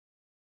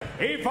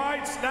He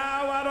fights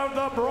now out of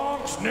the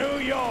Bronx, New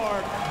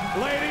York.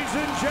 Ladies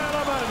and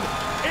gentlemen,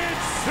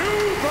 it's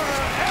Super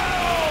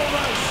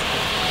Elvis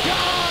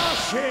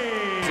Gashi.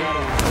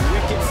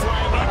 Wicked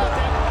flying in with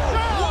that.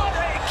 What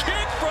a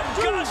kick from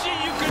Gashi.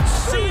 You could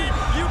see it.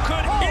 You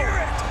could hear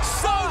it.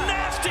 So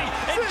nasty.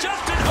 And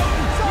Justin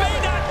Hooten may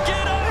not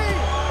get up.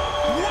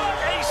 What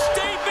a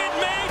statement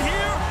made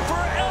here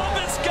for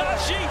Elvis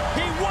Gashi.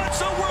 He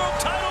wants a world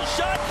title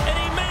shot, and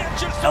he may have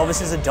just...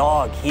 Elvis is a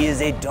dog. He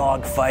is a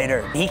dog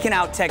fighter. He can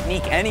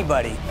out-technique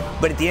anybody,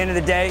 but at the end of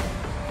the day,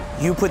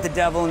 you put the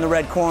devil in the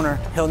red corner,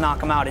 he'll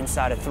knock him out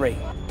inside of 3.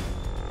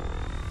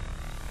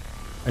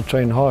 I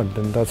train hard,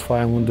 and that's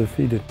why I'm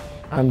undefeated.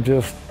 I'm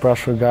just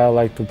pressure guy. I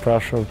like to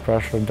pressure.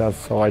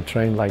 That's how I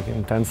train, like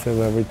intensive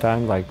every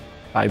time, like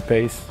high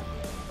pace.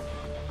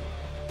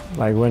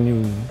 Like when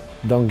you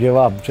don't give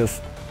up,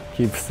 just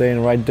keep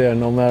staying right there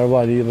no matter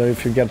what. Either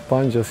if you get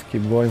punched, just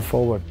keep going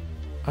forward.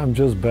 I'm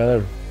just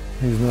better.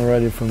 He's not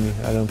ready for me.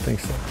 I don't think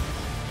so.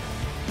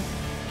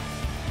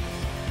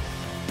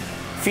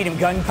 Feed him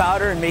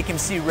gunpowder and make him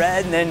see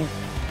red, and then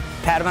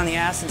pat him on the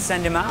ass and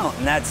send him out.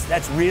 And that's the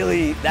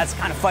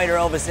kind of fighter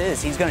Elvis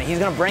is. He's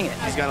gonna bring it.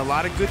 He's got a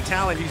lot of good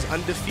talent. He's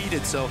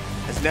undefeated, so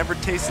has never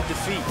tasted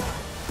defeat.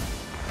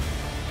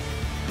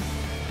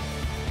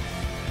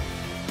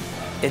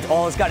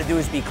 All he's got to do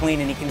is be clean,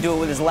 and he can do it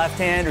with his left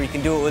hand, or he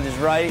can do it with his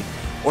right,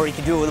 or he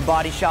can do it with a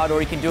body shot, or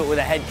he can do it with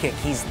a head kick.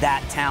 He's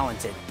that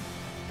talented.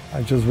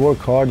 I just work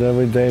hard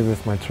every day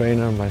with my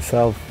trainer,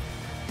 myself.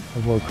 I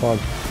work hard.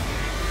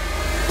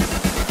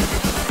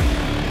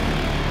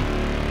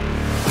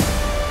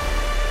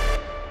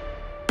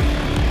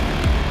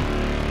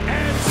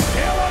 And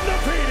still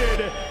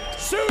undefeated,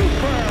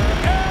 Super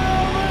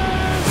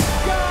Elvis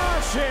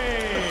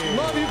Gashi.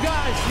 Love you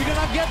guys. You're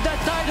gonna get that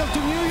title to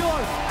New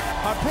York.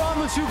 I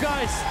promise you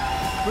guys,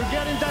 we're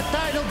getting that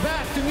title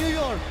back to New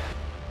York.